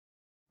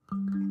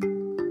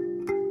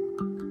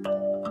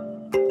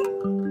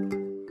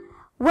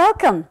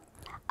Welcome.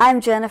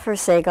 I'm Jennifer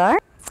Sagar,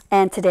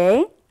 and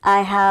today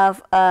I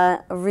have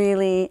a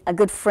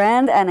good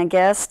friend and a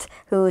guest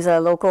who's a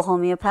local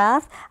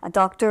homeopath,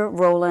 Dr.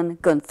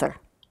 Roland Guenther.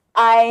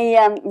 I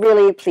am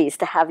really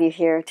pleased to have you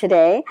here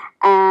today,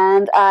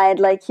 and I'd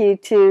like you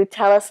to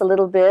tell us a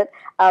little bit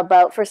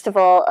about, first of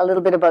all, a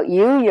little bit about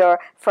you. You're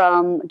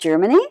from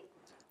Germany.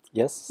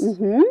 Yes.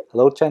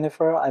 Hello,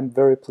 Jennifer. I'm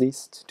very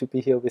pleased to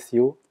be here with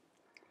you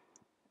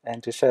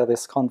and to share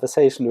this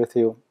conversation with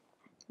you.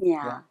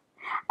 Yeah.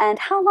 And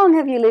how long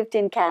have you lived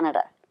in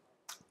Canada?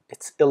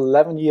 It's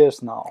 11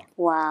 years now.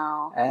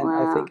 Wow. And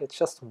wow. I think it's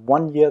just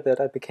 1 year that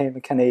I became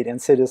a Canadian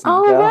citizen.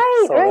 Oh, yeah?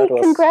 right, so right.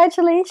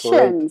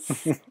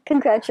 Congratulations.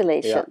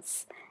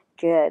 Congratulations.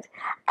 Yeah. Good.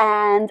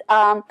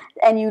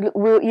 And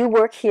you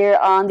work here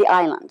on the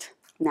island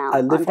now.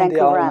 I live on the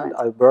Vancouver island.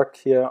 I work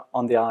here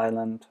on the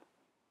island.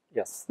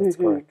 Yes, that's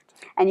correct.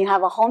 And you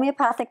have a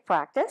homeopathic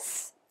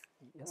practice?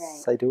 Yes,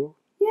 right. I do.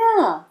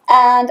 Yeah,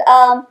 and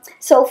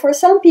so for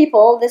some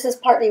people, this is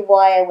partly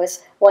why I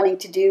was wanting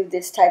to do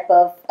this type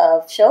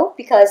of show,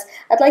 because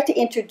I'd like to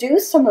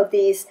introduce some of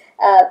these,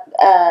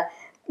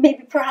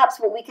 maybe perhaps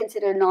what we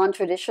consider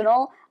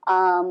non-traditional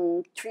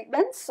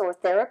treatments or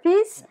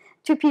therapies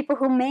to people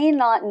who may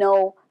not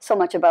know so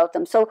much about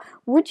them. So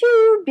would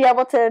you be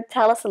able to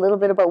tell us a little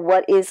bit about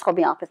what is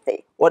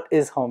homeopathy? What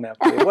is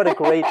homeopathy? What a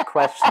great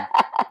question.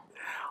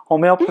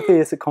 Homeopathy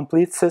is a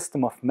complete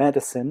system of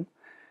medicine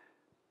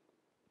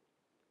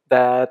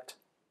that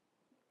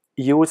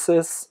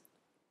uses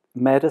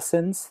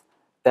medicines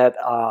that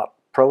are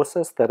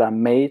processed, that are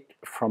made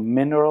from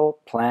mineral,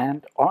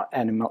 plant, or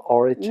animal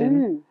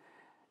origin,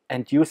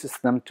 and uses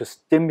them to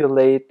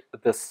stimulate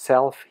the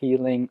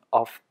self-healing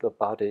of the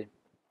body.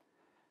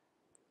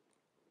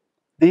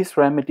 These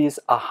remedies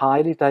are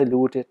highly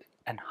diluted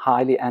and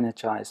highly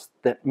energized.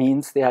 That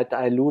means they are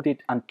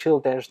diluted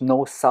until there's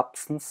no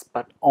substance,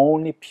 but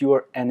only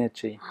pure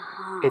energy.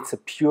 It's a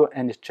pure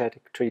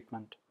energetic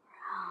treatment.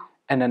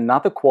 And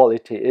another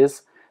quality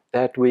is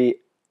that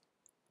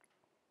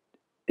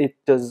it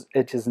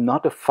is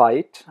not a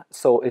fight,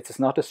 so it is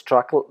not a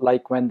struggle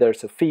like when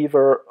there's a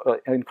fever.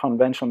 In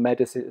conventional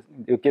medicine,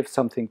 you give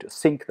something to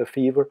sink the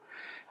fever.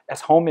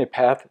 As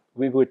homeopath,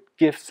 we would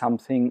give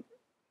something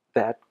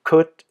that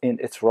could, in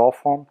its raw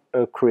form,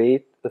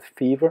 create the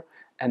fever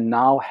and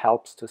now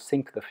helps to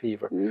sink the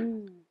fever.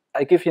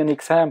 I give you an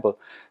example.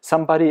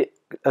 Somebody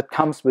that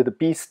comes with a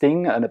bee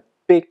sting and a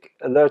big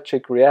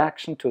allergic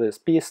reaction to this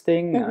bee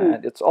sting,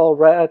 and it's all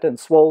red and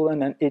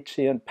swollen and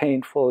itchy and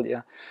painful.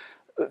 Yeah,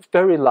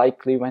 very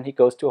likely when he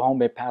goes to a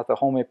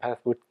homeopath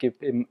would give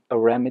him a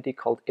remedy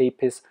called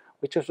apis,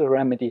 which is a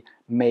remedy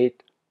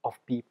made of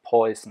bee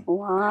poison.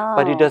 Wow.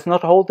 But it does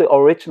not hold the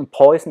original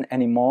poison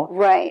anymore.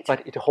 Right.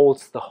 But it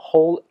holds the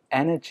whole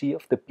energy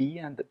of the bee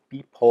and the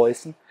bee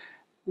poison,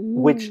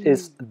 which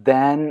is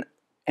then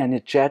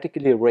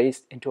energetically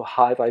raised into a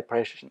high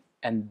vibration,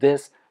 and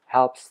this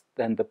helps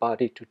then the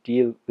body to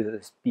deal with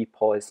this bee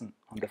poison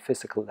on the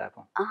physical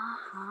level.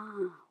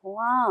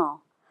 Wow.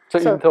 So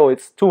even though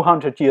it's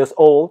 200 years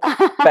old,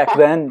 back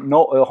then,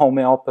 no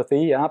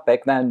homeopathy,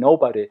 back then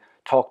nobody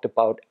talked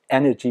about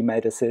energy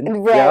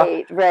medicine.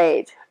 Right,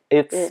 right.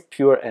 It's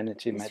pure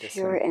energy medicine.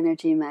 Pure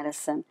energy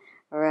medicine,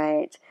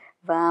 right.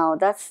 Wow,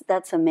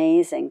 that's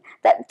amazing.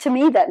 That, to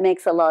me, that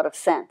makes a lot of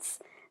sense.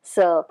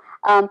 So,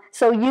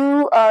 so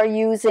you are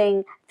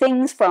using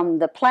things from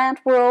the plant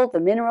world, the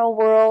mineral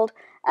world,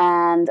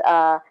 and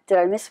did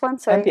I miss one?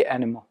 Sorry. And the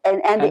animal.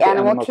 And the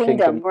animal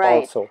kingdom,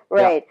 right? Also.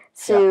 Right.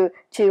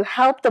 To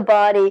help the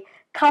body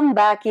come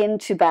back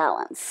into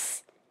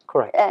balance.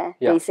 Correct.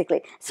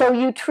 Basically. So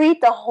you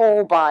treat the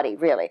whole body,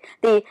 really.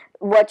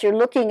 What you're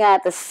looking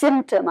at, the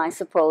symptom, I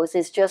suppose,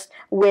 is just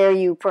where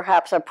you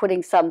perhaps are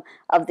putting some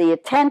of the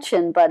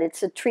attention, but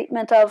it's a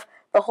treatment of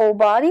the whole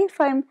body,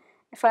 if I'm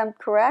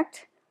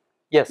correct?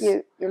 Yes.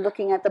 You're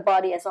looking at the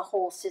body as a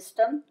whole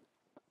system?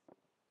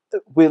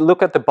 We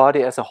look at the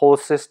body as a whole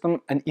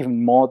system, and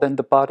even more than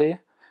the body.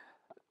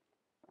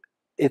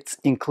 It's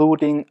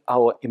including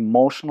our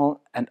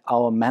emotional and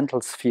our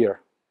mental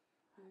sphere.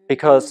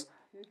 Because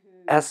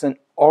as an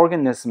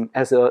organism,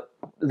 as a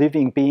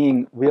living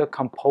being, we are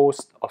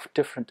composed of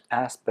different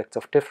aspects,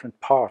 of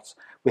different parts.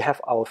 We have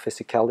our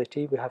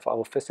physicality, we have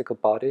our physical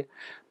body,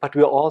 but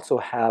we also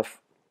have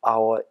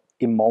our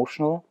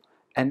emotional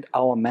and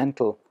our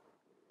mental,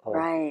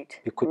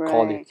 you could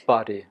call it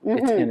body.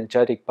 It's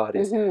energetic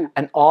bodies.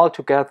 And all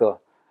together,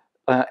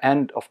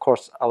 and of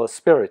course our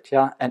spirit,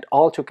 and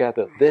all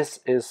together,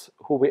 this is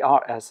who we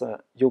are as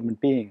a human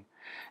being.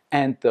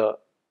 And the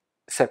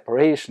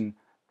separation,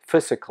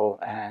 physical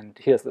and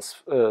here's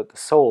the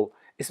soul,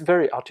 is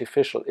very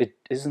artificial. It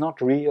is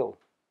not real.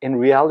 In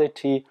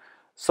reality,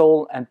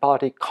 soul and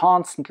body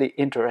constantly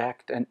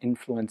interact and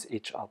influence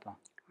each other.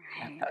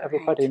 And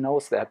everybody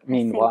knows that,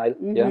 meanwhile.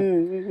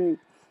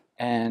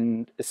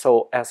 And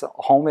so as a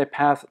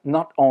homeopath,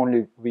 not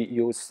only we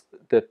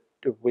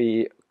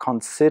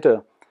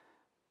consider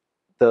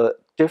the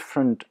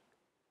different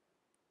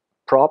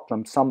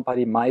problems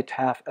somebody might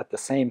have at the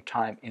same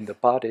time in the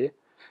body,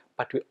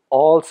 but we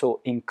also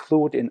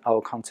include in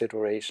our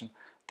consideration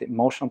the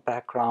emotional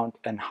background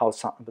and how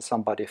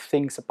somebody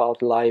thinks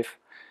about life.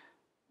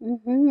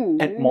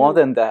 And more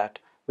than that,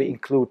 we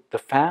include the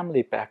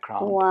family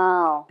background.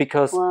 Wow.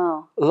 Because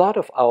wow. a lot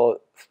of our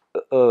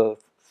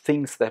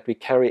things that we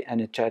carry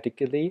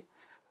energetically,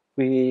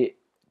 we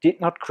did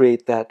not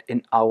create that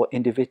in our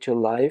individual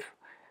life.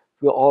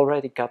 We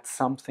already got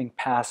something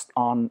passed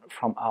on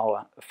from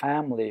our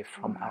family,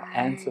 from our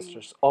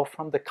ancestors, or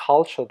from the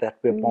culture that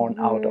we're born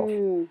out of.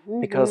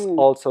 Because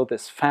also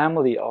this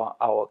family, or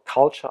our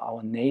culture,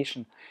 our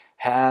nation,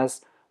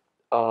 has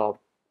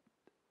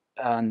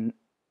an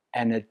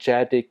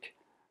energetic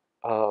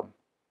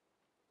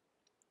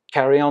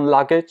carry-on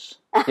luggage,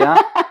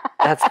 yeah,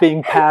 that's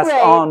being passed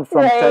on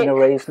from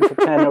generation to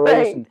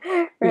generation.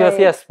 Because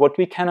yes, what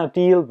we cannot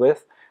deal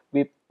with,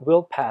 we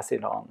will pass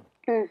it on.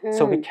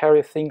 So we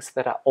carry things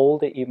that are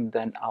older even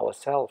than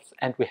ourselves,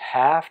 and we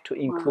have to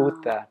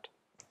include that.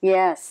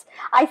 Yes,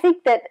 I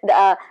think that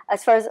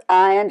as far as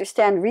I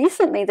understand,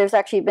 recently there's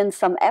actually been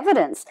some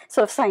evidence,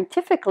 sort of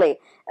scientifically,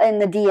 in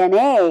the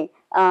DNA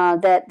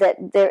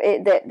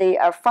that they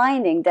are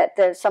finding that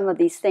there's some of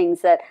these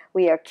things that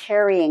we are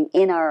carrying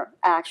in our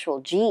actual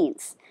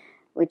genes,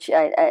 which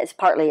is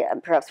partly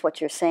perhaps what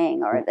you're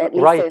saying, or at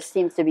least there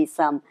seems to be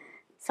some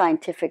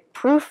scientific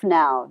proof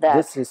now that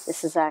this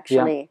is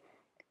actually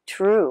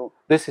true.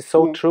 This is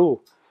so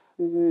true.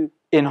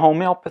 In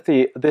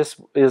homeopathy, this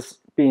is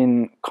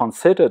being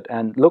considered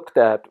and looked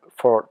at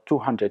for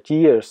 200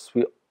 years.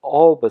 We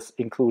always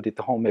included,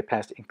 the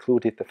homeopaths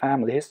included the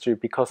family history,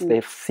 because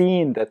they've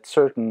seen that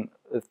certain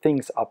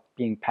things are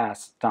being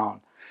passed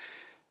down.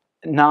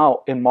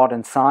 Now, in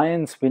modern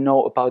science, we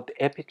know about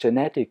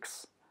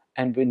epigenetics,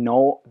 and we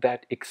know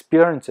that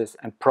experiences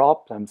and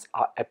problems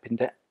are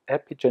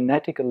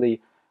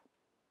epigenetically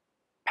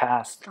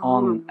passed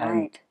on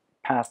and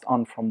passed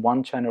on from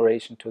one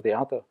generation to the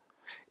other.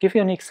 Give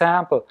you an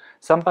example.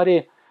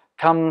 Somebody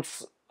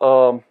comes,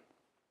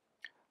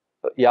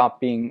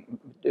 being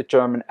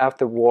German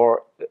after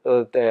war,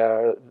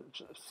 a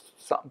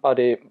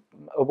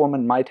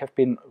woman might have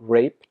been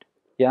raped.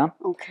 Yeah.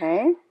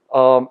 Okay.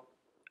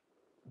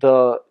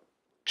 The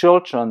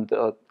children,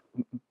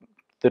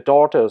 the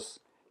daughters,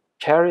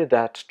 carry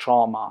that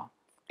trauma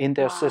in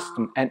their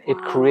system, and it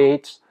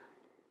creates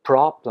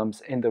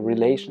problems in the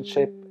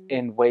relationship,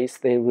 in ways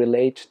they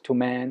relate to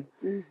men.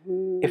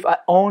 If I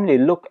only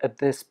look at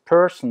this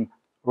person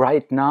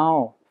right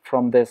now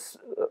from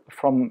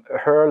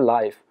her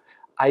life,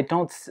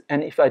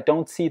 and if I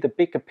don't see the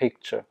bigger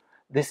picture,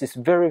 this is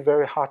very,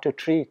 very hard to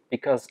treat,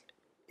 because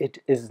it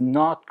is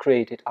not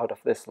created out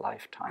of this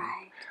lifetime.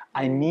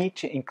 I need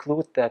to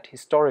include that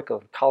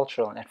historical,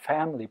 cultural, and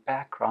family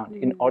background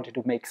in order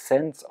to make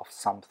sense of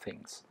some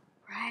things.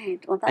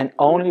 Well, and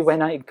only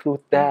when I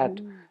include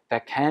that, there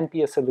can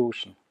be a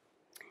solution.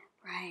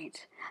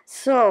 Right.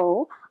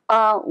 So,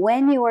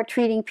 when you are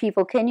treating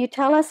people, can you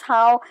tell us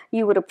how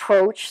you would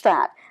approach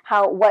that?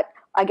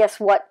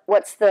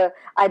 What's the,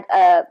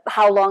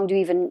 how long do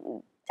you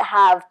even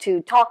have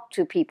to talk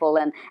to people,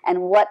 and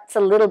what's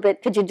a little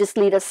bit, could you just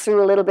lead us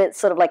through a little bit,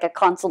 sort of like a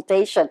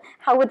consultation?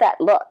 How would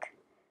that look?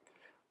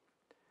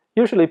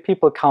 Usually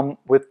people come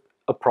with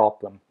a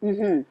problem.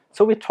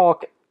 So we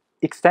talk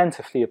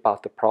extensively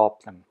about the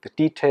problem, the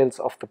details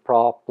of the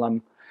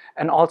problem,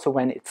 and also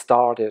when it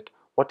started,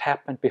 what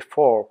happened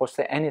before, was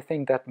there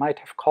anything that might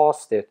have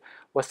caused it,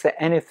 was there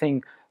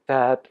anything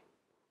that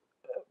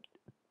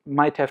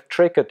might have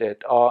triggered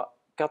it or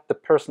got the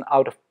person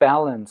out of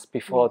balance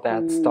before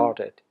that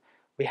started.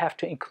 We have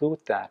to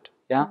include that,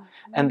 yeah?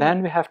 And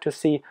then we have to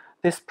see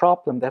this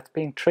problem that's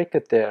being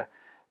triggered there.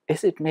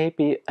 Is it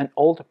maybe an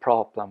older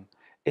problem?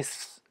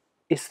 Is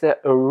there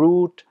a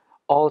root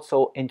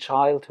also in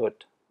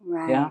childhood?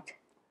 Yeah?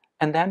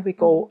 And then we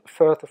go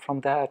further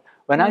from that.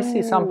 When I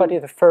see somebody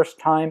the first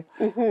time,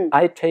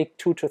 I take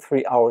 2 to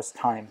 3 hours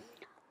time,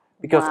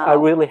 because I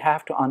really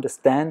have to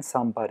understand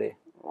somebody.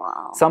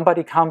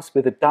 Somebody comes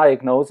with a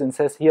diagnosis and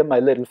says, here, my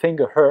little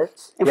finger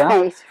hurts.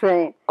 Yeah?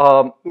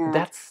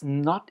 That's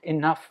not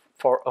enough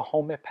for a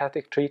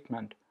homeopathic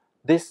treatment.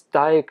 This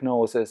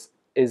diagnosis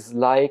is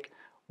like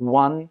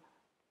one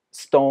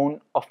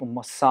stone of a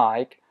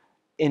mosaic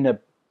in a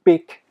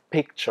big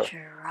picture.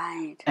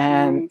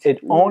 And it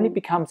only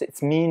becomes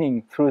its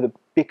meaning through the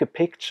bigger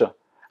picture.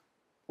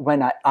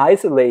 When I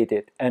isolate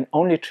it and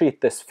only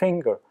treat this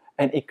finger,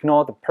 and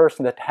ignore the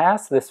person that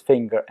has this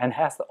finger and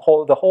has the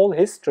whole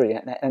history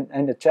and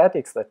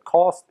energetics that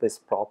caused this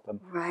problem,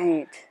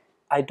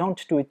 I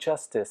don't do it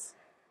justice.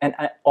 And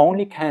I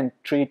only can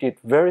treat it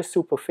very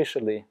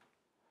superficially.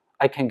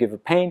 I can give a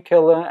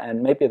painkiller,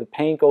 and maybe the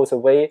pain goes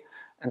away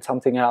and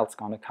something else is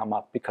going to come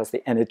up, because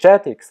the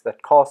energetics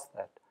that caused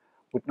that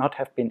would not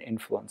have been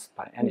influenced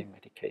by any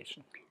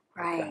medication.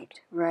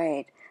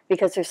 Right.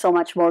 Because there's so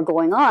much more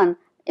going on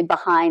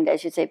behind,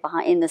 as you say,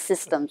 behind in the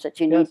systems that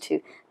you need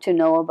to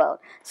know about.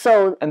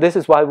 So, and this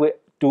is why we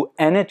do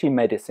energy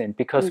medicine,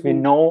 because we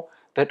know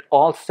that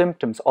all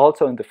symptoms,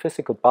 also in the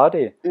physical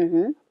body,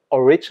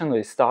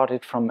 originally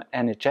started from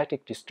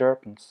energetic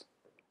disturbance.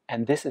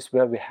 And this is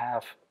where we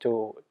have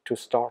to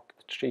start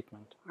the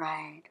treatment.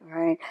 Right,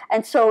 right.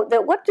 And so,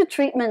 what do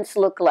treatments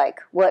look like?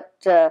 What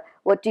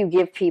do you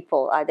give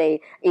people? Are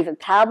they even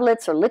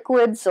tablets or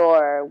liquids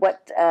or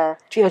what?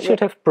 Gee, I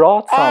should have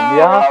brought some.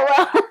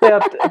 Oh,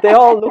 well. They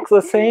all look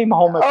the same,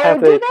 Oh, do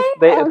homeopathic.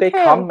 they? They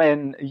Okay. come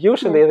in,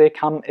 usually they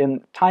come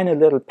in tiny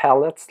little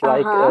pellets,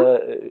 like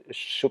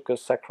sugar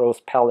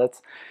sucrose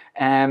pellets,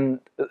 and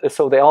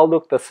so they all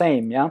look the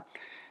same, yeah.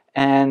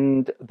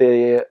 And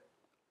the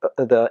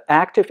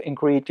active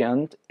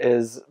ingredient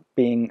is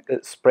being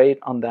sprayed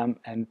on them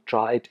and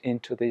dried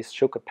into these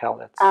sugar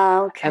pellets.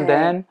 Okay. And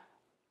then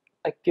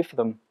I give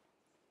them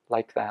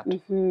like that.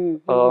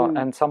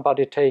 And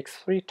somebody takes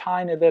 3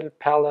 tiny little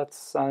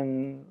pellets,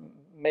 and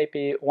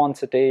maybe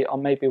once a day or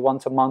maybe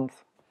once a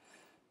month.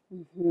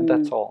 And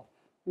that's all.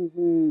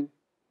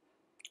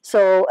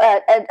 So,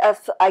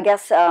 I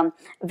guess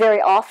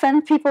very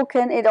often people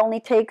can. It only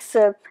takes,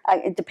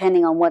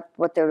 depending on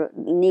what they're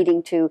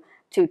needing to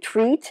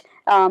treat,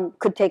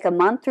 could take a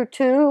month or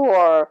 2,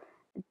 or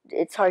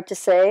it's hard to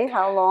say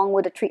how long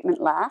would a treatment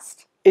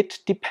last. It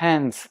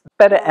depends.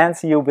 Better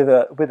answer you with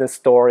a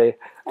story.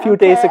 A few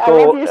Okay, days ago,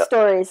 I love your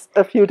stories.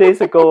 a few days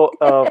ago,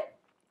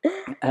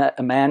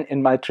 a man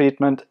in my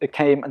treatment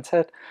came and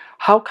said,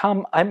 "How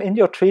come I'm in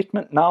your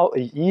treatment now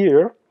a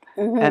year,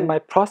 and my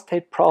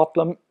prostate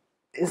problem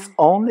is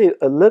only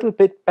a little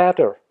bit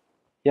better?"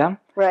 Yeah.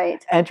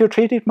 Right. And you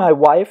treated my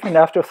wife, and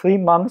after 3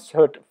 months,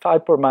 her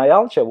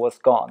fibromyalgia was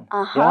gone.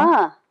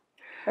 Yeah.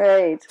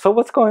 Right. So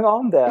what's going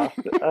on there?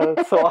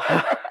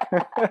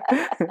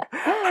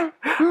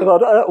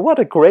 What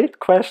a great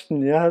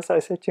question. Yes, I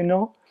said,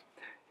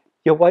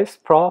 your wife's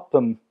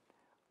problem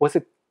was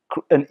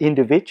an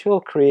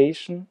individual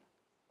creation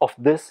of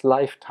this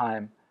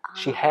lifetime.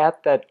 She had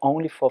that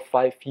only for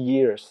 5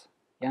 years.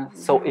 Yeah,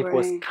 so it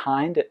was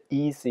kind of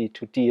easy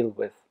to deal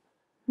with.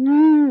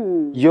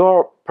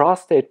 Your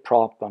prostate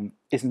problem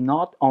is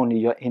not only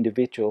your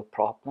individual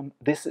problem.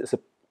 This is a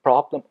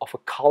problem of a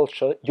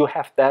culture. You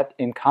have that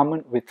in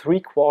common with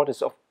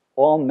 3/4 of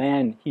all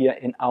men here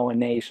in our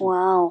nation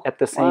at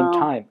the same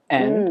time.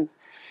 And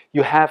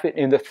you have it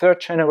in the 3rd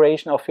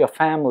generation of your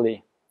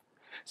family.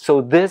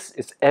 So this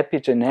is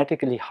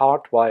epigenetically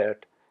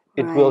hardwired.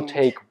 It will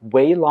take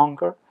way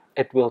longer,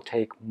 it will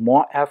take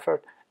more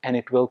effort, and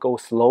it will go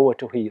slower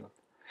to heal.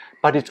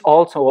 But it's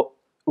also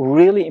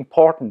really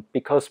important,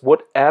 because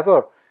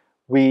whatever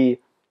we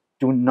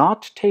do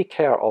not take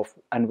care of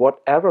and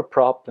whatever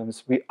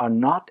problems we are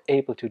not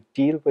able to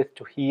deal with,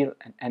 to heal,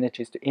 and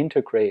energies to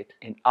integrate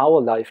in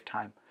our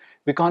lifetime,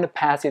 we're going to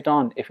pass it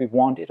on if we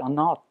want it or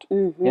not.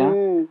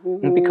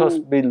 And because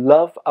we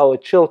love our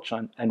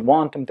children and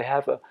want them to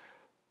have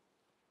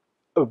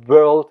a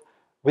world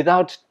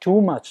without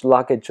too much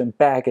luggage and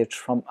baggage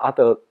from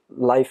other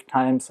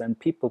lifetimes and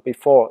people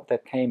before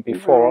that came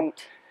before,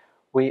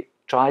 we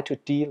try to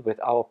deal with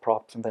our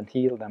problems and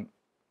heal them.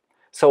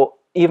 So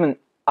even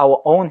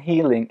our own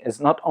healing is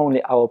not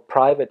only our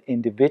private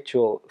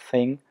individual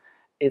thing,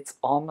 it's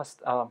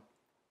almost a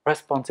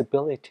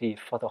responsibility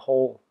for the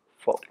whole,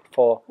 for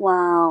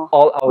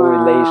all our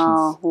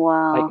relations,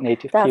 like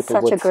Native That's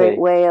people would say. That's such a great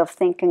way of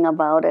thinking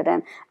about it,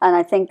 and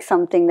I think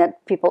something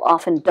that people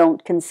often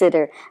don't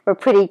consider. We're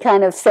pretty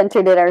kind of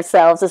centered in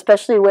ourselves,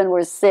 especially when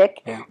we're sick,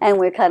 and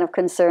we're kind of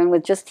concerned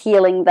with just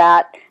healing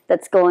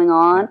that's going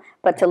on.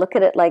 But to look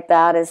at it like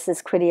that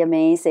is pretty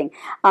amazing.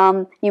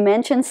 You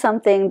mentioned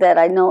something that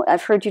I know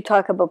I've heard you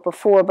talk about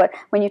before, but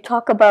when you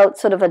talk about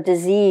sort of a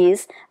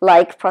disease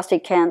like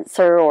prostate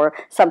cancer or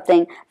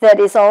something that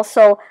is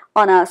also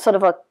on a sort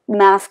of a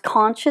mass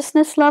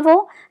consciousness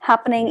level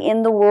happening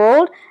in the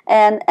world,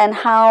 and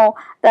how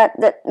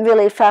that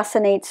really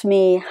fascinates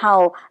me,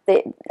 how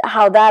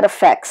that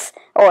affects,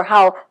 or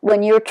how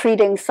when you're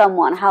treating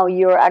someone, how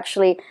you're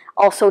actually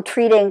also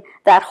treating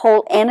that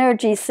whole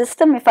energy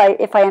system, if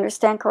I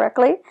understand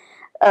correctly,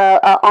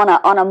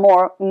 on a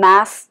more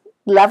mass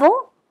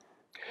level.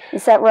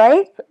 Is that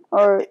right?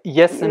 Or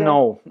yes and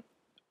no.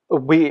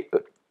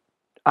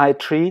 I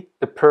treat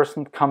the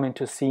person coming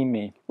to see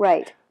me.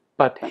 Right.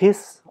 But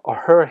his or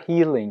her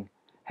healing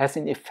has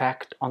an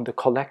effect on the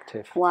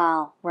collective.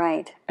 Wow,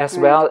 right. As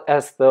well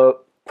as the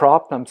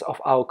problems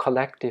of our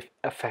collective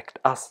affect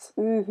us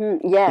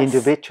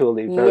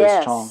individually very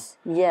strong.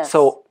 Yes.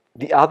 So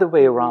the other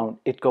way around,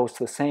 it goes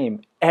the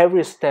same.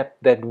 Every step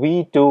that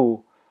we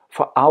do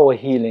for our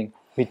healing,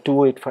 we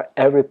do it for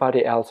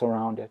everybody else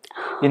around it.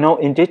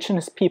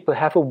 Indigenous people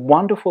have a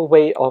wonderful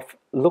way of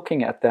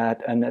looking at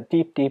that, and a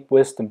deep, deep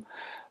wisdom.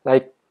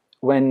 Like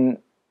when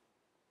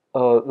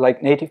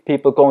like Native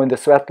people go in the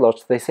sweat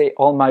lodge, they say,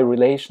 all my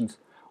relations,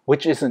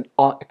 which is an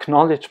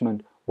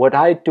acknowledgement. What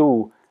I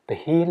do, the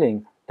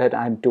healing that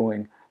I'm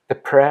doing, the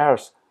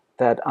prayers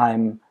that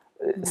I'm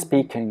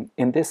speaking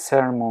in this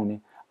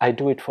ceremony, I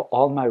do it for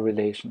all my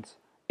relations.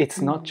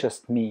 It's not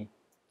just me.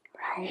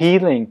 Right.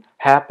 Healing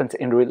happens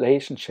in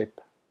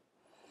relationship.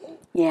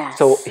 Yes.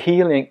 So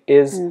healing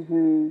is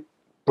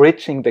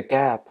bridging the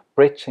gap,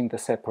 bridging the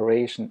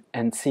separation,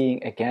 and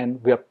seeing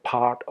again we're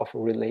part of a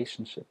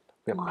relationship.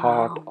 We're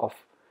part of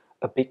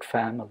a big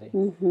family.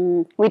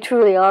 We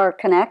truly are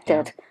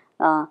connected.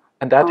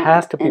 And that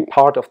has to be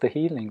part of the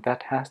healing.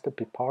 That has to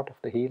be part of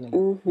the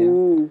healing.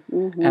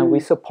 And we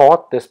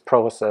support this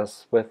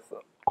process with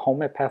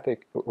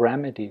homeopathic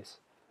remedies.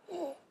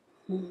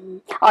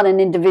 On an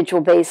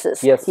individual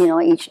basis, Yes.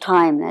 each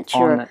time that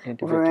you're on an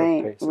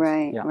individual basis.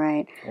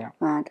 right. Yeah.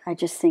 But I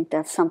just think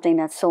that's something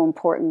that's so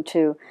important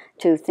to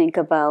think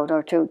about,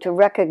 or to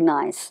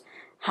recognize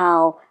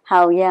how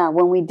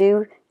when we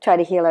do try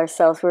to heal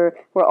ourselves, we're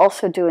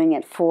also doing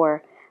it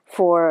for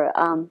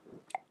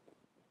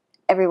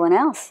everyone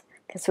else,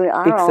 because we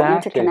are all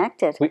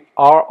interconnected. We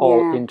are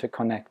all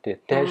interconnected.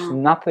 There's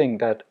nothing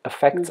that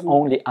affects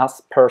only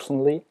us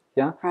personally.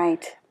 Yeah.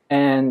 Right.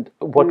 And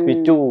what we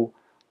do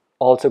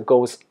also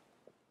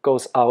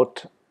goes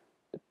out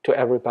to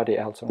everybody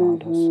else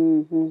around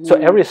us. So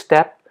every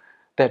step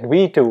that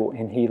we do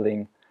in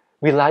healing,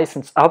 we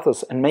license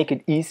others and make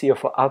it easier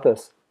for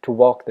others to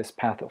walk this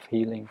path of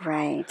healing.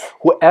 Right.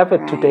 Whoever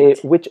today,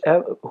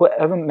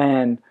 whoever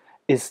man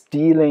is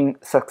dealing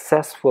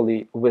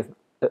successfully with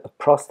a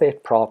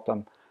prostate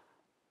problem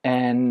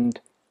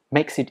and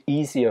makes it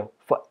easier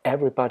for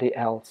everybody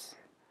else.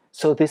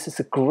 So this is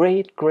a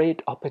great,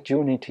 great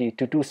opportunity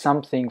to do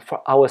something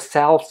for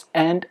ourselves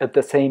and at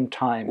the same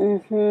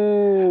time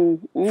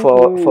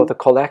for the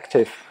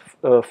collective,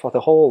 for the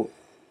whole,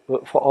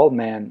 for all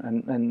men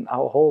and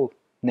our whole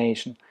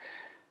nation.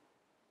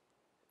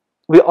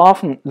 We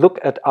often look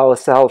at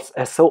ourselves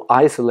as so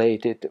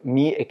isolated,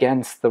 me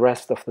against the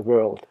rest of the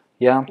world,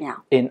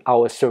 in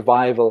our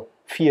survival,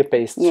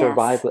 fear-based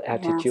survival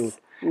attitude.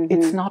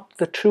 It's not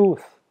the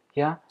truth,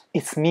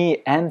 It's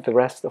me and the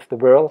rest of the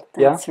world.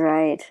 That's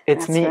right.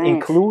 It's me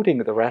including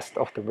the rest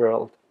of the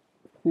world.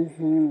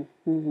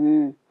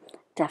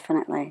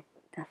 Definitely.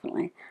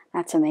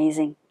 That's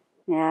amazing.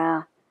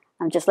 Yeah.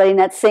 I'm just letting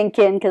that sink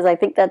in, because I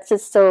think that's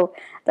just so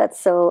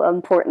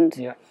important.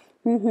 Yeah.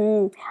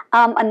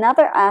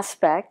 Another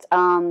aspect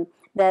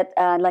that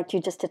I'd like you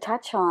just to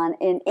touch on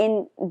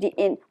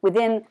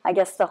within, I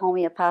guess, the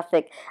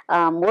homeopathic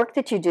work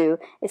that you do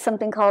is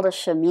something called a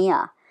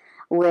shamia,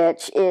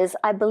 which is,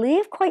 I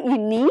believe, quite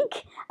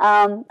unique.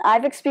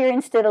 I've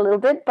experienced it a little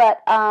bit,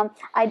 but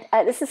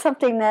this is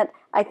something that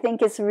I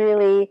think is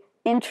really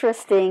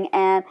interesting,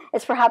 and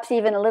it's perhaps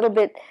even a little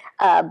bit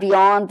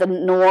beyond the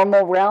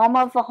normal realm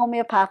of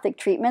homeopathic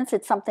treatments.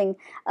 It's something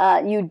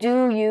you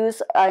do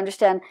use, I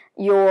understand,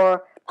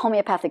 your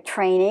homeopathic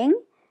training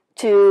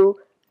to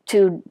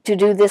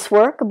do this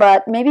work,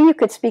 but maybe you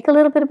could speak a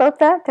little bit about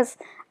that, because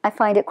I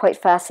find it quite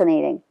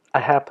fascinating. I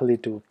happily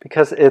do,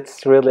 because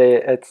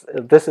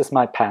this is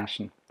my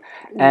passion,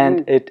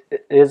 and it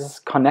is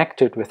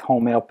connected with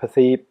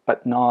homeopathy,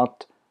 but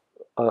not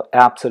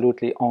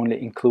absolutely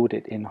only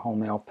included in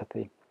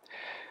homeopathy.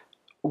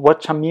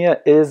 What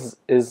Shamir is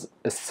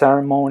a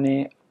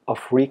ceremony of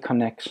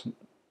reconnecting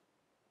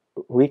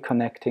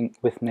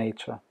with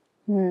nature.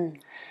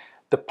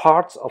 The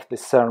parts of the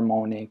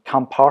ceremony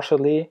come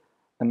partially,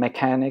 the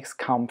mechanics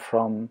come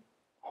from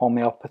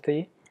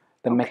homeopathy.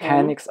 The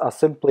mechanics are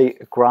simply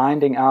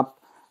grinding up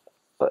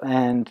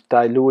and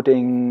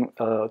diluting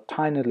a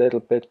tiny little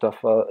bit of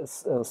a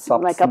substance,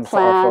 like a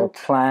plant. of a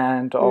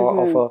plant,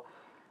 or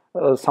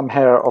of some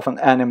hair of an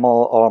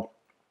animal, or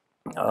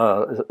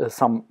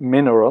some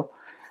mineral,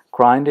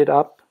 grind it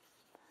up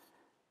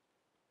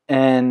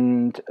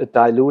and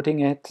diluting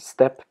it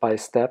step by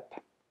step.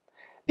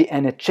 The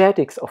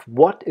energetics of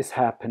what is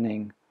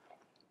happening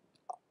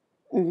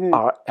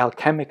are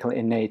alchemical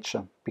in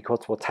nature,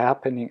 because what's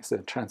happening is a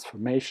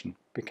transformation.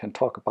 We can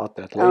talk about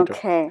that later.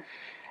 Okay.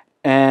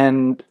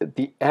 And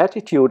the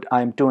attitude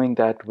I'm doing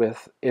that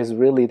with is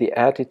really the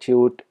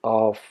attitude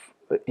of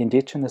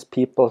indigenous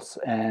peoples,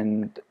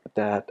 and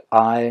that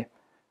I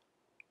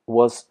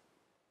was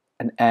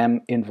and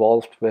am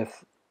involved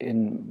with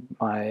in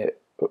my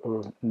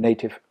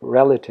native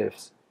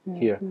relatives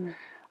here.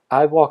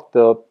 I walked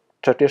the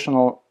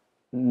traditional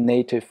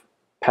native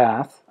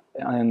path,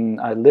 and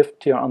I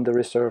lived here on the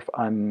reserve.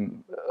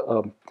 I'm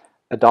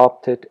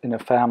adopted in a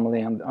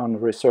family on the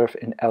reserve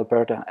in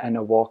Alberta, and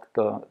I walked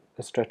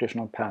this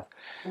traditional path.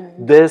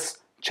 This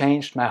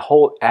changed my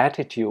whole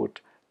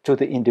attitude to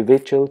the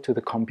individual, to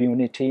the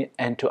community,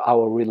 and to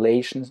our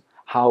relations,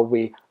 how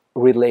we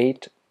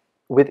relate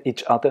with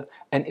each other,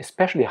 and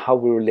especially how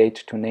we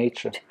relate to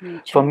nature.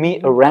 For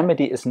me, a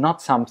remedy is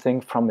not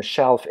something from a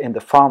shelf in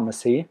the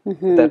pharmacy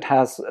that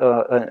has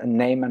a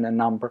name and a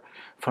number.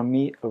 For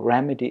me, a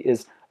remedy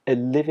is a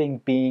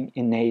living being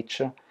in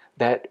nature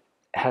that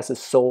has a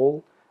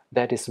soul,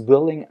 that is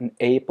willing and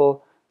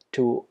able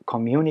to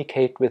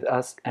communicate with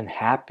us and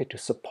happy to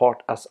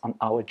support us on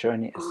our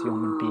journey as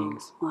human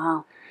beings.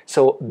 Wow.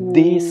 So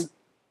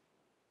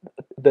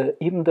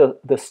even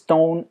the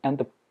stone and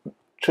the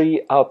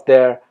tree out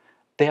there,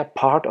 they are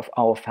part of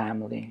our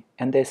family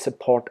and they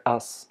support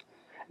us.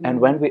 And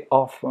when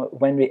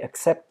we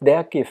accept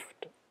their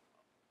gift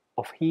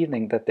of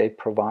healing that they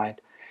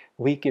provide,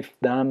 we give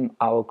them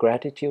our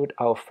gratitude,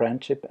 our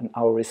friendship, and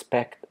our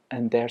respect.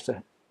 And there's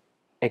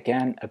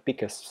again a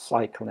bigger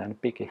cycle and a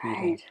bigger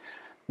healing.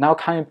 Now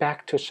coming back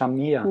to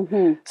Shamir.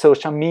 So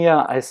Shamir,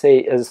 I say,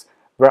 is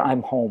where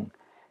I'm home.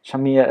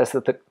 Shamir is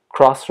at the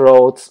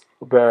crossroads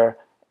where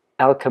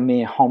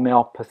alchemy,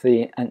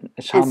 homeopathy, and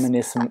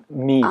shamanism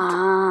meet.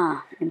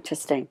 Ah,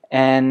 interesting.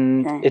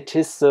 And it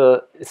is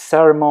a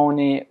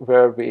ceremony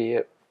where we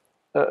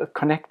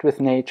connect with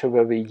nature,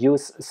 where we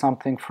use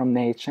something from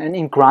nature, and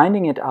in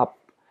grinding it up,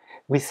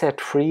 we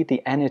set free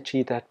the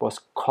energy that was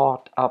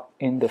caught up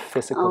in the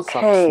physical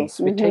substance.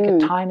 We take a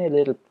tiny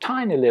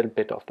little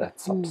bit of that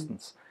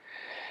substance.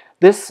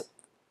 This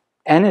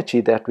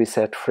energy that we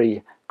set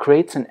free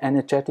creates an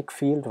energetic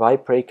field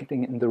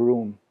vibrating in the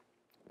room,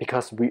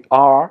 because we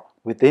are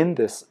within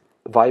this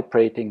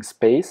vibrating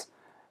space.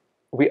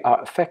 We are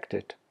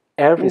affected.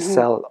 Every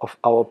cell of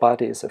our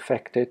body is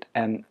affected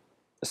and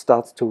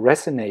starts to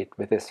resonate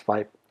with this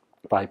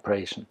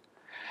vibration.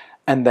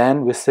 And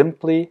then we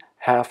simply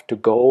have to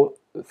go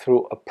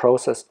through a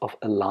process of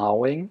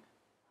allowing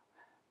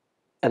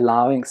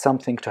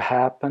something to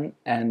happen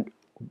and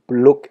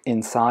look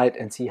inside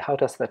and see, how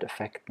does that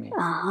affect me?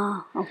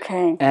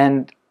 Okay.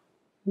 And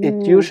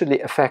it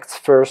usually affects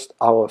first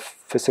our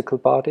physical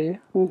body.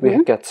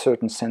 We get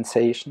certain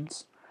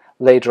sensations.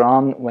 Later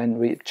on, when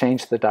we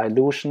change the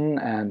dilution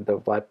and the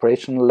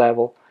vibrational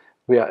level,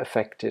 we are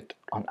affected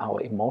on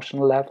our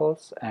emotional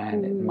levels,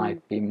 and it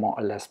might be more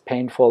or less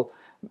painful.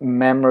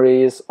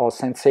 Memories or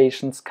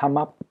sensations come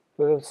up,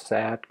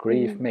 sad,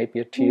 grief, maybe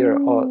a tear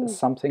or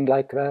something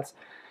like that,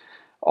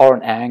 or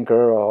an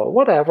anger or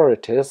whatever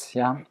it is,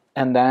 yeah.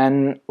 And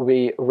then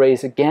we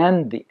raise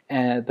again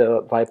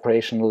the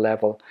vibrational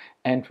level,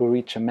 and we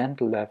reach a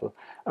mental level.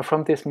 And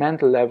from this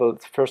mental level,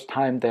 it's the first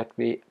time that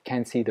we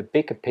can see the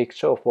bigger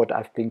picture of what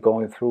I've been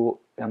going through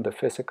on the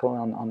physical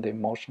and on the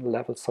emotional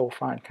level so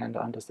far, and kind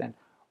of understand,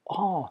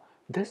 oh,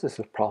 this is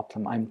a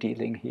problem I'm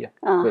dealing here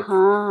with.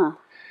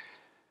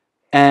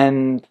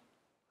 And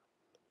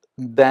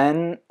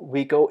then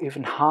we go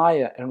even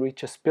higher and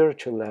reach a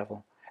spiritual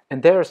level.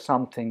 And there is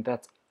something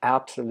that's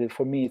absolutely,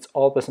 for me, it's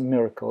always a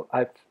miracle.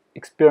 I've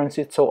experienced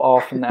it so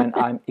often, and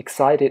I'm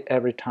excited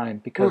every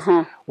time, because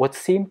what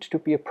seemed to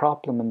be a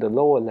problem in the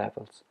lower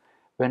levels,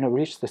 when I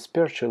reach the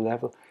spiritual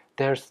level,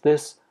 there's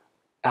this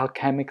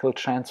alchemical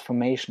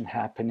transformation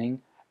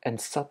happening, and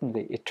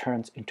suddenly it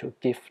turns into a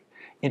gift,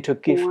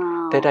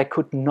 that I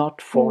could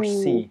not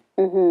foresee.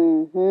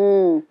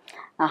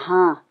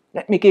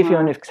 Let me give you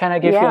can I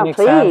give you an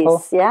example?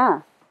 Please.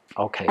 Yeah.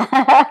 Okay.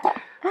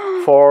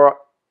 For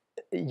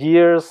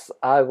years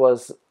I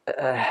was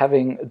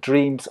having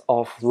dreams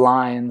of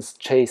lions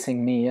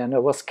chasing me, and I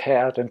was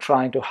scared and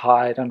trying to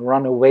hide and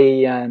run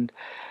away, and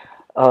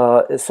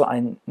so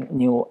I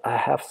knew I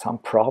have some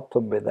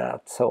problem with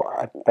that, so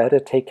I better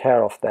take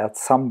care of that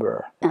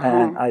somewhere.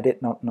 And I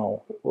did not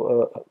know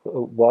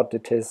what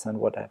it is and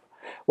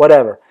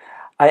whatever.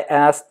 I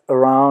asked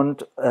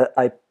around,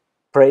 I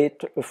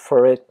prayed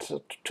for it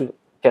to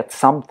get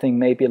something,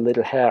 maybe a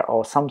little hair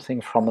or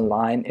something from a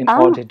lion in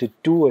order to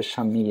do a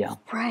shamia.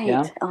 Right.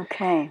 Yeah?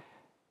 Okay.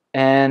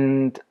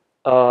 And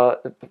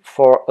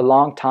for a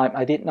long time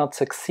I did not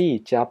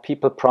succeed. Yeah,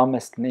 people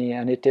promised me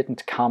and it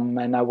didn't come,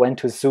 and I went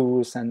to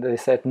zoos and they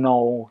said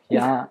no.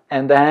 Yeah,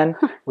 and then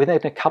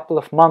within a couple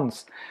of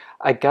months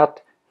I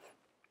got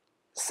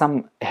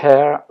some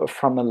hair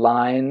from a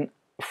lion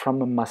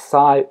from a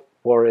Maasai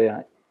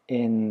warrior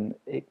in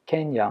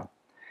Kenya.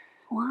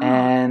 Wow.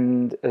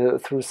 And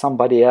through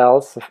somebody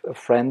else, a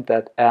friend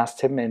that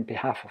asked him in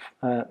behalf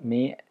of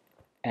me.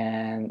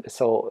 And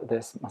so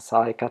this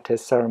Maasai got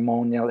his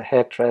ceremonial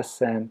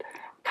headdress and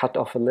cut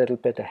off a little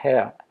bit of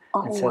hair.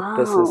 And said, wow.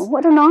 "This is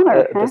What an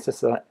honor. this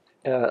is a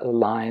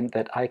lion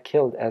that I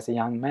killed as a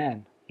young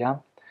man." Yeah.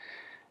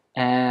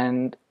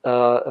 And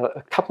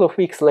a couple of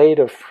weeks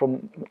later,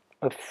 from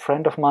a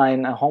friend of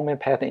mine, a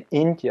homeopath in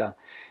India,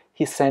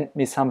 he sent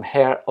me some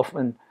hair of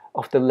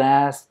the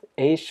last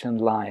Asian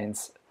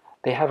lions.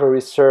 They have a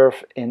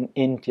reserve in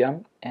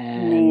India,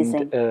 and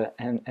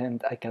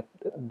and I got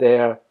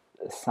there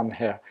some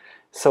hair.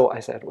 So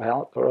I said,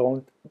 well,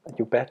 Roland,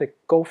 you better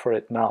go for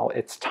it now.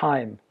 It's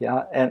time.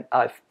 Yeah. And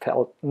I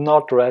felt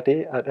not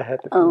ready.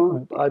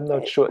 I'm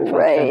not sure if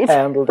I can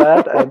handle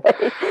that. And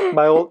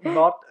my old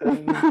knot.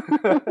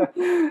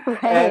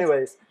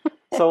 Anyways,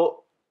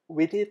 so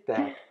we did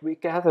that. We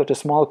gathered a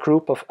small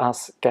group of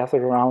us,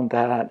 gathered around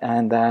that,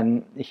 and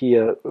then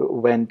here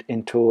went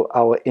into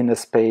our inner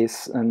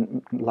space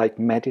and like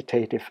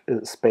meditative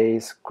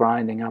space,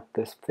 grinding up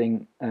this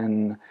thing,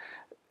 and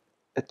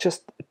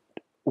just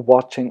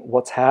watching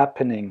what's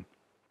happening.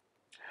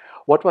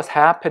 What was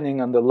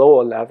happening on the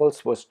lower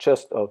levels was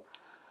just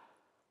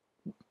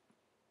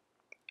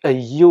a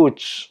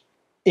huge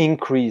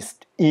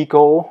increased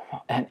ego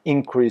and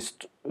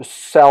increased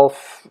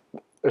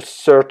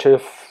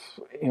self-assertive,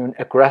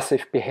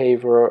 aggressive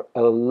behavior,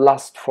 a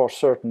lust for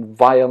certain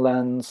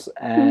violence,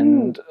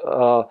 and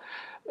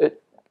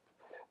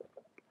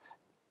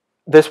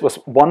this was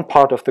one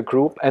part of the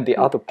group, and the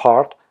other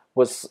part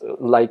was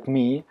like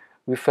me.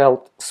 We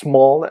felt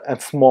smaller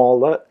and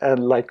smaller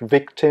and like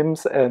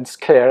victims and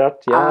scared,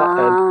 yeah,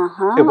 and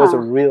it was a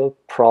real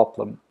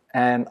problem.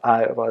 And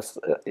I was,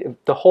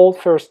 the whole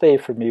first day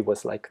for me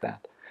was like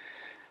that.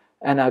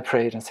 And I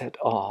prayed and said,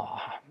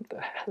 oh,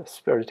 the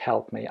Spirit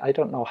help me. I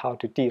don't know how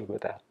to deal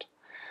with that.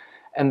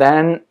 And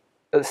then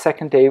the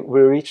second day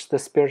we reached the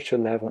spiritual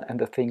level and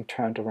the thing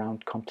turned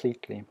around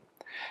completely.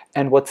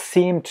 And what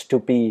seemed to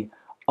be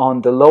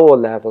on the lower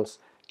levels,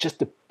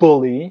 just a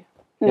bully,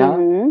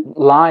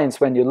 lines,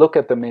 when you look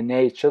at them in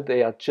nature,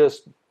 they are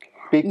just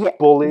big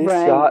bullies,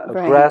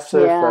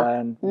 aggressive,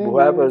 and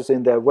whoever's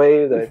in their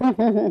way, they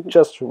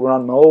just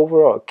run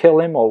over or kill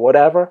him or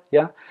whatever,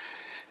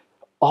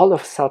 All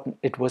of a sudden,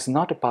 it was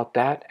not about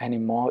that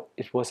anymore.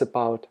 It was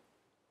about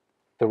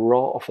the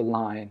raw of a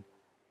lion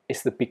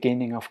is the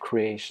beginning of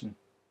creation.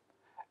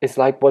 It's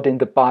like what in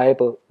the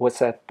Bible was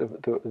said,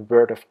 the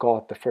word of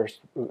God, the first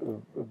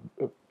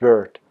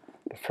word,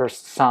 the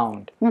first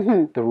sound.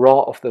 The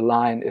raw of the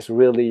lion is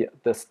really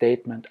the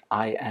statement,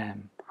 I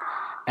am.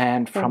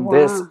 And from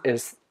this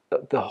is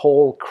the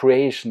whole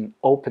creation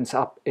opens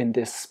up in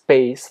this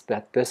space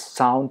that this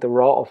sound, the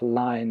raw of a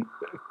lion,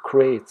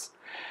 creates.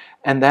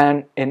 And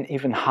then in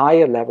even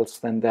higher levels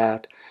than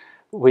that,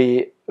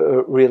 we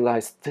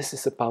realize this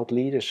is about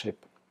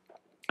leadership.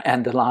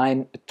 And the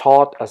lion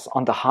taught us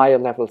on the higher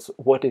levels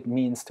what it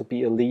means to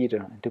be a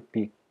leader, and to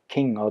be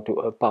king, or to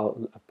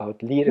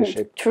about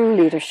leadership. True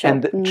leadership.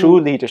 And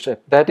true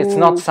leadership, that it's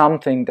not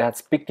something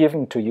that's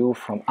given to you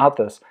from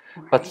others,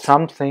 but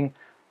something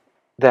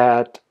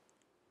that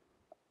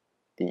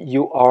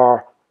you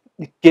are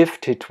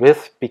gifted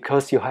with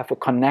because you have a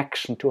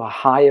connection to a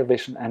higher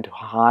vision and to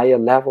a higher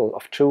level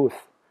of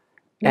truth.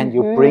 And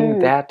you bring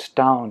that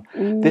down.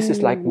 This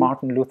is like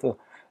Martin Luther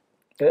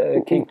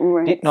King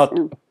did not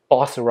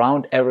boss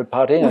around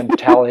everybody and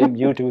tell him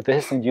you do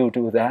this and you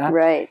do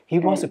that. He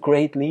was a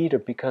great leader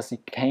because he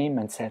came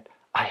and said,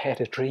 I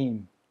had a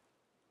dream.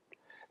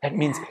 That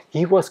means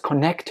he was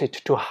connected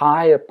to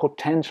higher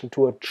potential,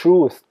 to a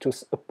truth, to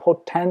a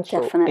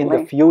potential in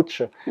the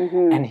future.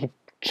 And he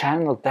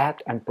channeled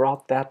that and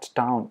brought that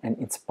down and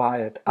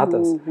inspired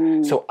others.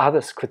 So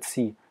others could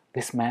see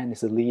this man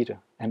is a leader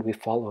and we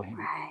follow him.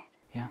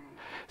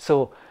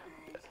 So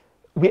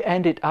we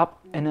ended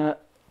up in a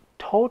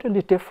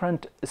totally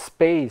different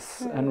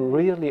space and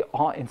really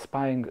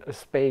awe-inspiring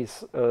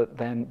space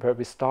than where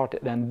we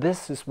started. And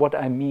this is what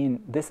I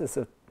mean. This is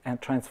a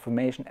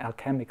transformation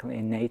alchemically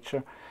in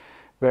nature,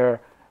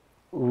 where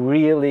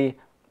really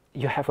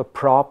you have a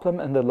problem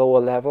in the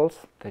lower levels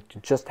that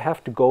you just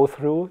have to go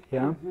through,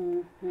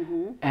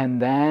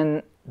 and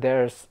then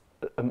there's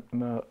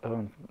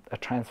a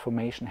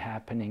transformation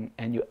happening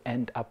and you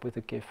end up with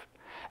a gift.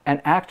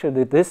 And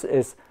actually this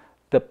is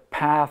the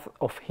path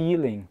of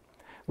healing.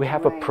 We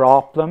have a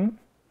problem,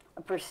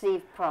 a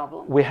perceived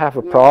problem. We have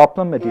a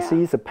problem, a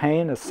disease, a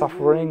pain, a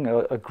suffering,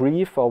 a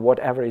grief, or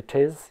whatever it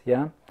is,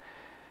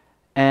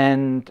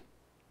 and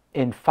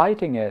in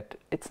fighting it,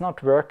 it's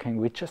not working.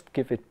 We just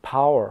give it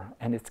power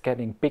and it's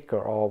getting bigger,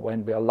 or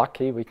when we are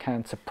lucky we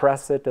can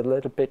suppress it a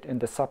little bit in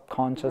the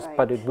subconscious,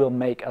 but it will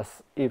make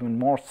us even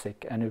more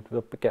sick and it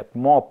will get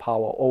more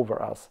power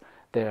over us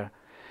there.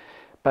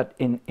 But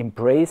in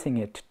embracing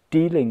it,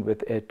 dealing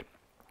with it,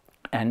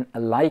 and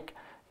like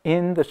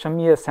in the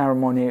Shamir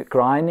ceremony,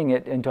 grinding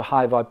it into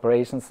high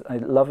vibrations,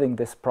 loving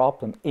this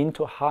problem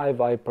into high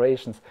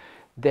vibrations,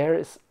 there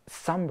is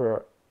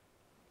somewhere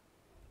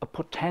a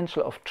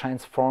potential of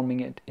transforming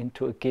it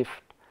into a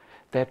gift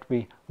that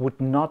we would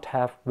not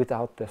have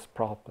without this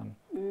problem.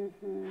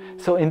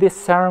 So in this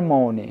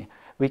ceremony,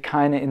 we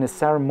kind of, in a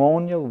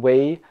ceremonial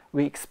way,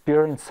 we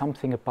experience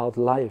something about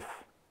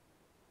life.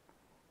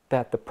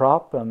 That the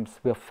problems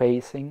we're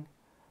facing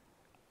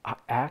are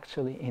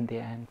actually, in the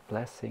end,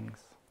 blessings.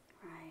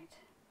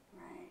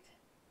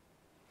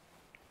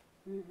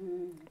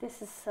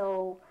 This is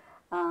so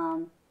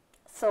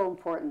so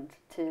important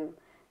to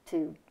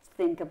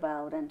think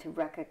about and to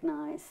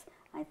recognize.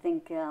 I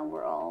think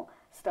we're all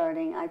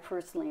starting. I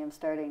personally am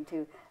starting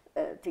to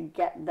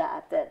get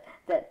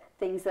that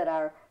things that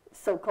are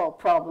so-called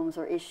problems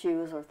or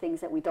issues or things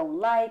that we don't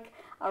like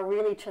are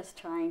really just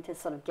trying to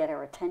sort of get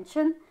our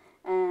attention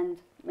and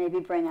maybe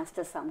bring us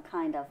to some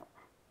kind of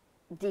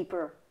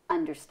deeper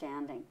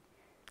understanding.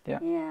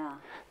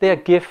 They are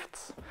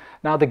gifts.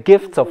 Now the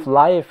gifts of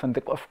life and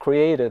of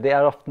Creator, they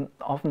are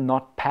often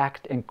not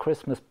packed in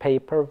Christmas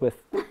paper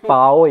with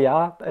bow,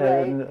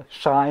 and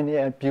shiny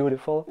and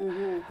beautiful.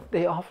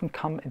 They often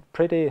come in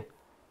pretty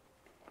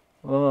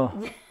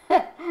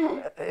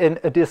in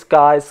a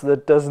disguise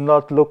that does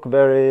not look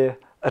very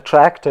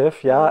attractive,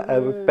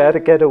 and we better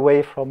get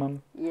away from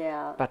them.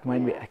 But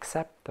when we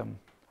accept them,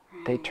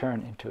 they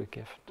turn into a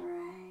gift.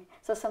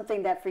 So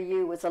something that for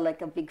you was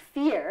like a big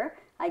fear,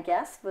 I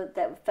guess, but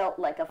that felt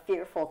like a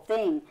fearful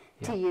thing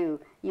to you,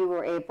 you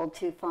were able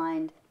to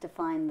find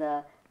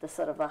the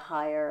sort of a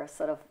higher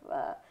sort of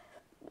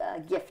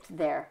gift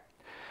there.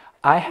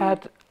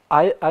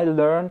 I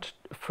learned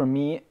for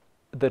me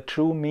the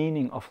true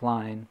meaning of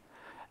line,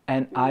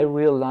 and I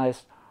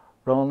realized,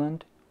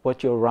 Roland,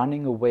 what you're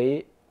running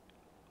away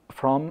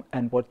from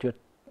and what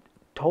you're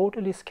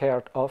totally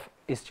scared of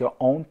is your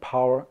own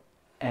power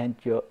and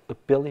your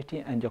ability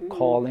and your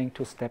calling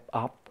to step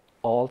up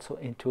also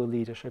into a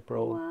leadership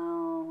role.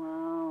 Wow,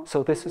 wow.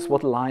 So this is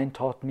what Lion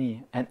taught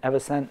me, and ever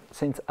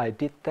since I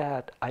did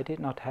that, I did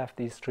not have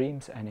these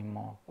dreams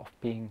anymore of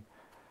being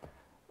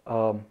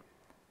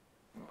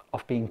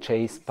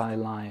chased by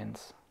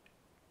lions.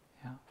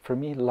 Yeah. For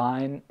me,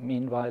 lion,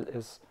 meanwhile,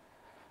 it's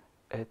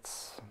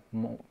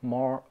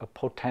more a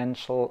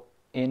potential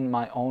in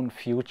my own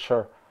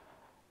future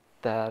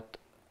that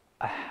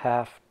I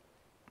have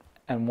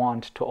and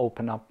want to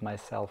open up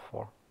myself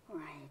for.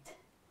 Right,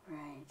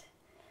 right.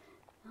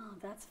 Oh,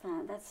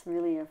 that's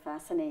really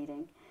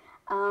fascinating.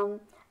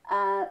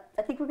 I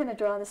think we're going to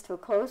draw this to a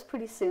close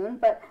pretty soon,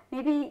 but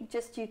maybe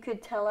just you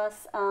could tell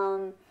us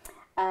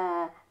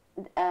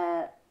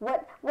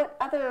what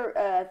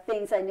other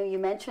things. I know you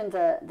mentioned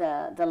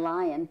the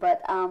lion,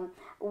 but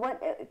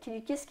what can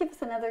you just give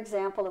us another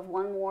example of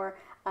one more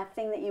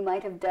thing that you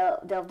might have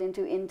delved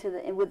into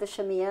with the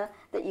shamia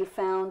that you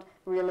found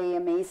really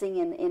amazing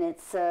in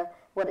its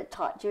what it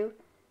taught you?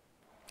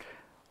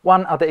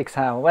 One other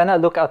example, when I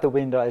look out the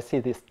window, I see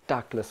this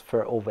Douglas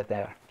fir over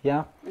there.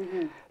 Yeah,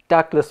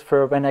 Douglas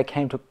fir. When I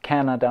came to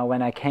Canada,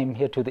 when I came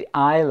here to the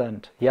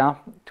island, yeah,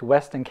 to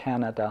Western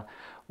Canada,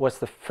 was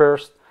the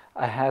first.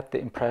 I had the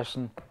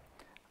impression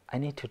I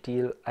need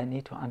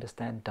to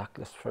understand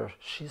Douglas fir.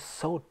 She's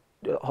so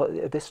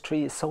this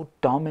tree is so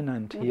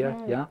dominant here,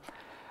 yeah.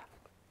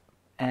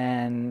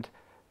 And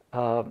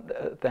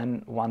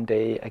then one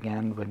day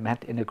again we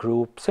met in a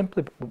group.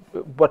 Simply,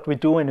 what we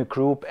do in a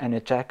group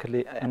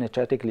energetically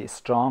is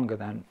stronger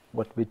than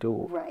what we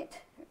do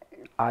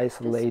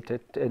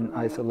isolated in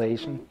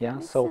isolation. Yeah,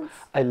 so sense.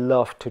 I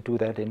love to do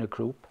that in a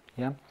group.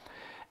 Yeah,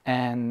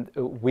 and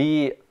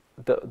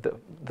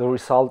the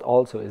result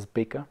also is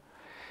bigger.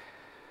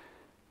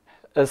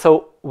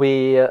 So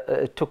we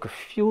took a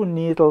few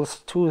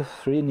needles, 2 or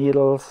 3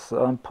 needles,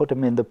 put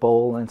them in the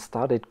bowl and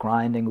started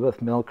grinding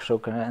with milk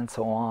sugar and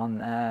so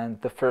on. And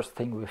the first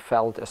thing we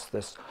felt is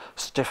this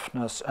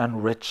stiffness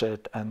and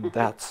rigid, and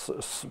that's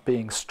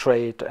being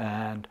straight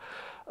and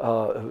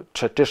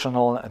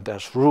traditional, and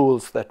there's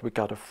rules that we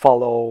got to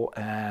follow,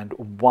 and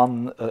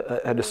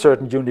and a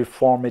certain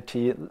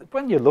uniformity.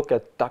 When you look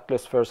at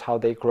Douglas firs, how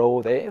they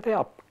grow, they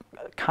are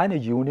kind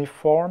of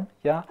uniform.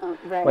 Yeah,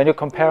 when you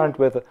compare it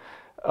with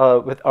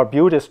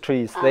arbutus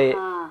trees, they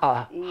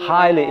are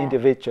highly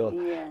individual.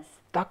 Yes.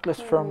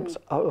 Douglas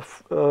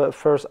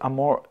firs are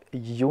more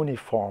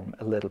uniform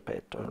a little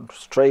bit,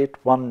 straight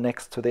one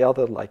next to the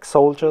other like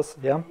soldiers.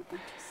 Yeah,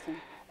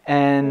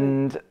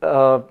 and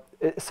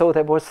so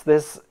there was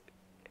this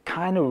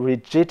kind of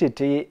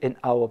rigidity in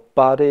our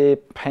body,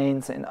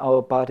 pains in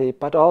our body,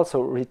 but also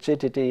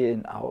rigidity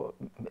in our.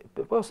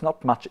 There was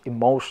not much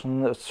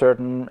emotion, a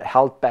certain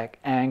held back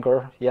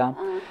anger, yeah,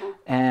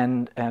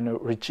 and a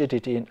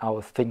rigidity in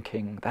our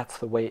thinking. That's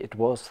the way it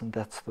was, and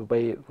that's the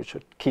way we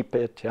should keep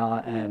it,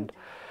 yeah. And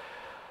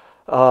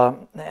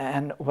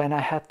when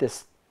I had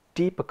this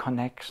deeper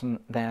connection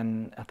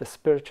then at the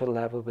spiritual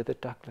level with the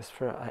Douglas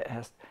fir, I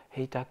asked,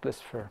 "Hey,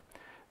 Douglas fir,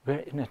 we're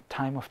in a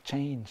time of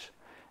change,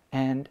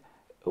 and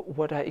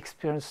what I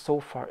experienced so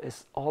far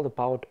is all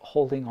about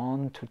holding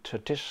on to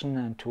tradition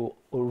and to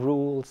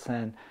rules,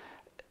 and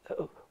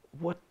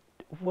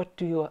what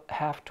do you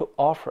have to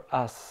offer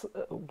us?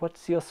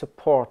 What's your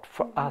support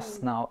for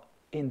us now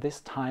in this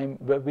time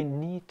where we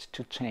need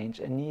to change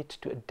and need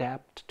to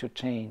adapt to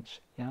change,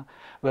 yeah?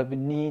 Where we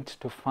need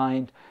to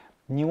find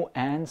new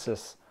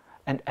answers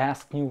and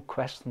ask new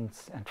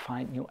questions and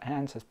find new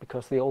answers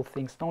because the old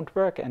things don't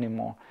work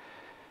anymore."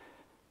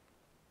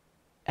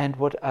 And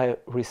what I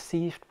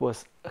received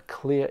was a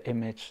clear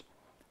image.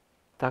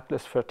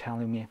 Douglas fir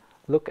telling me,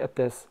 "Look at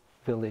this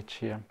village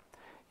here.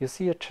 You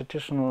see a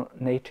traditional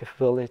native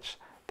village.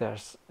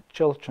 There's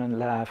children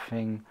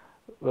laughing,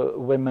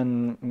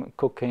 women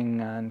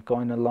cooking and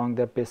going along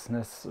their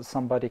business,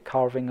 somebody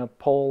carving a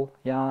pole,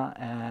 yeah,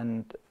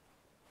 and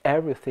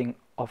everything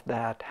of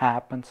that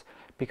happens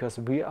because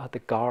we are the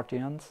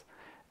guardians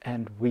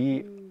and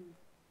we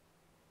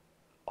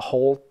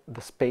hold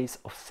the space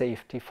of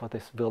safety for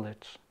this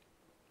village.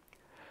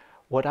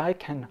 What I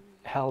can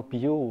help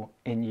you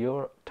in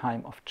your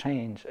time of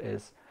change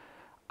is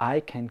I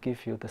can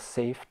give you the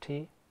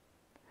safety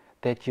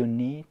that you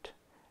need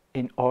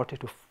in order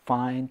to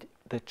find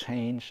the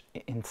change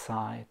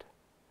inside.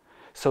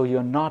 So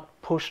you're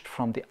not pushed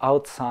from the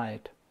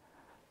outside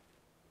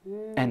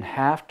and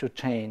have to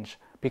change,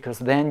 because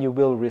then you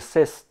will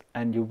resist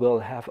and you will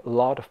have a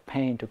lot of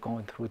pain to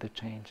going through the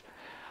change.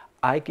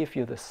 I give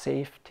you the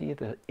safety,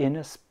 the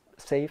inner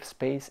safe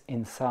space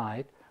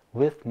inside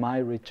with my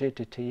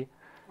rigidity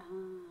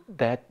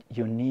that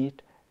you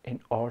need in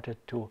order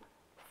to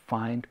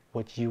find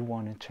what you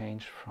want to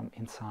change from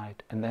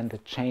inside. And then the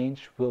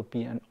change will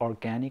be an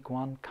organic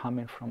one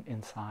coming from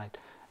inside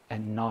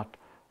and not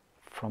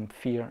from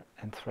fear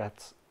and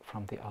threats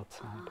from the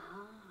outside.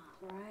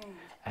 Right.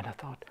 And I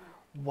thought,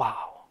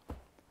 wow,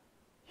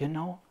 you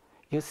know,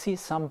 you see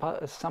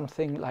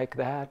something like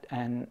that,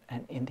 and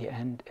in the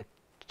end it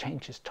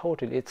changes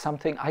totally. It's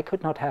something I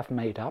could not have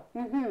made up.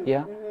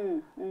 Yeah.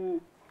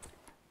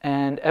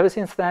 And ever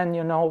since then,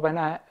 you know, when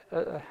I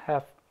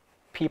have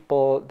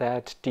people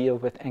that deal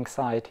with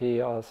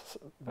anxiety or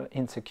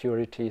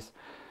insecurities,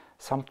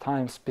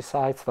 sometimes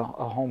besides the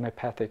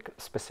homeopathic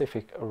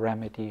specific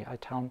remedy, I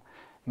tell them,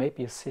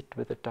 maybe you sit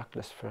with the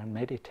Douglas fir and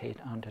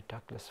meditate on the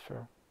Douglas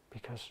fir,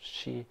 because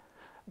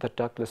the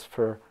Douglas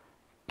fir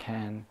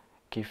can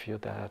give you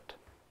that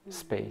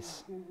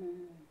space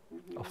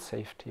of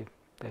safety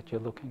that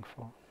you're looking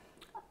for.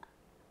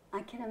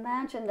 I can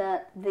imagine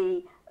that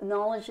the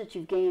knowledge that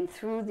you've gained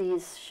through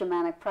these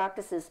shamanic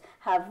practices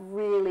have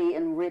really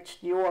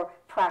enriched your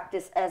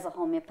practice as a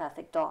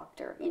homeopathic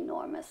doctor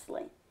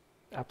enormously.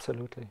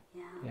 Absolutely.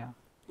 Yeah.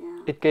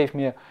 It gave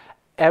me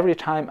every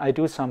time I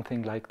do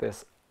something like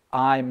this,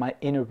 my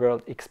inner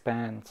world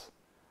expands.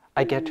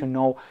 I get to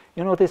know,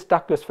 you know, this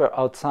Douglas fir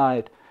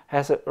outside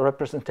has a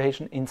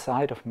representation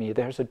inside of me.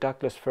 There's a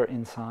Douglas fir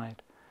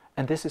inside.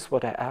 And this is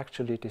what I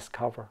actually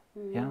discover.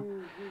 Yeah.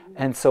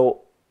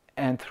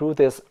 And through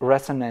this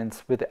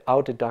resonance with the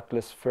outer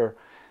Douglas fir,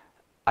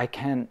 I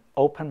can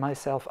open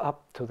myself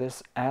up to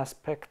this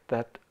aspect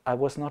that I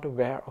was not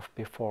aware of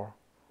before,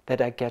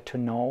 that I get to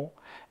know,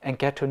 and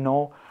get to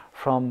know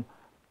from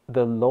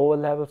the lower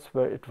levels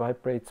where it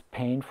vibrates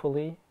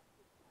painfully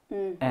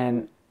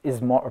and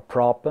is more a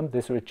problem,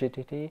 this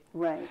rigidity.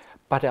 Right.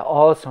 But I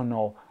also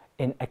know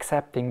in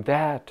accepting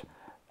that,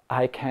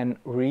 I can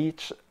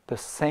reach the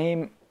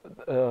same,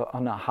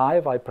 on a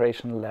high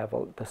vibrational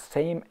level, the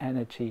same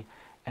energy.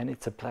 And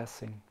it's a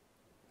blessing.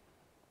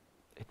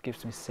 It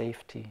gives me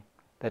safety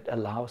that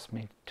allows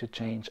me to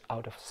change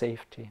out of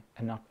safety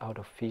and not out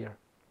of fear.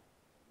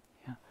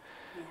 Yeah.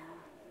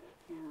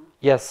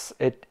 Yes,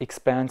 it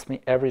expands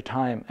me every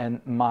time. And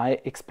my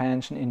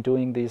expansion in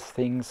doing these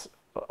things,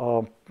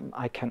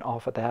 I can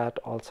offer that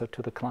also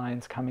to the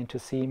clients coming to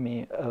see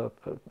me, a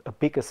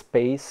bigger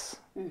space,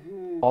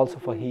 also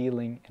for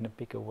healing in a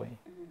bigger way.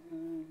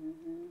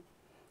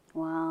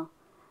 Wow.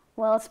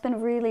 Well, it's been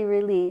really,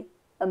 really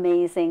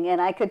amazing,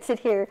 and I could sit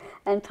here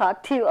and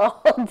talk to you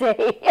all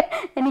day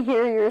and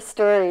hear your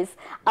stories.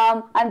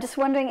 I'm just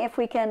wondering if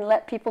we can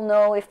let people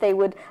know if they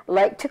would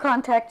like to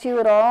contact you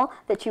at all,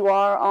 that you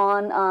are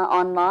on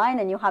online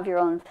and you have your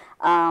own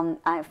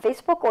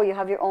Facebook, or you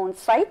have your own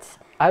sites.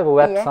 I have a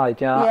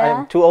website, yeah.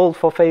 I'm too old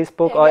for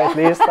Facebook, or at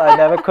least I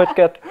never could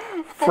get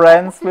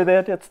friends with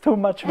it. It's too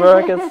much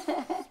work. It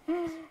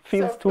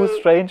feels too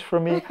strange for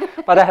me.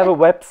 But I have a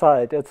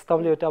website. It's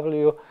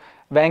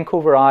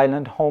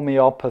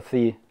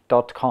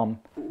www.vancouverislandhomeopathy.com,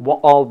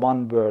 all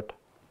one word.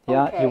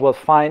 Yeah, Okay. you will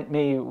find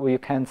me. You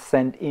can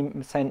send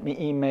me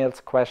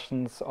emails,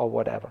 questions, or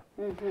whatever.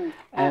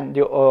 And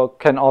you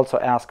can also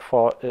ask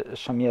for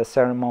Shamir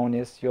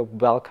ceremonies. You're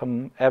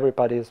welcome.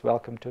 Everybody is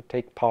welcome to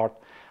take part.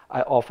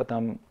 I offer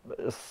them,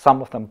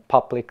 some of them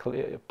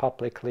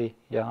publicly,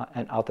 yeah,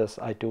 and others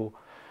I do,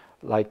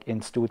 like in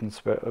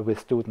with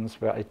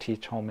students where I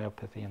teach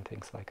homeopathy and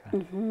things like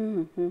that.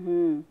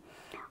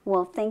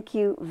 Well, thank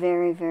you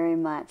very, very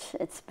much.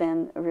 It's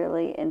been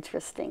really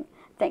interesting.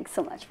 Thanks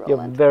so much,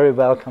 Roland. You're very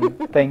welcome.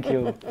 Thank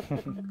you.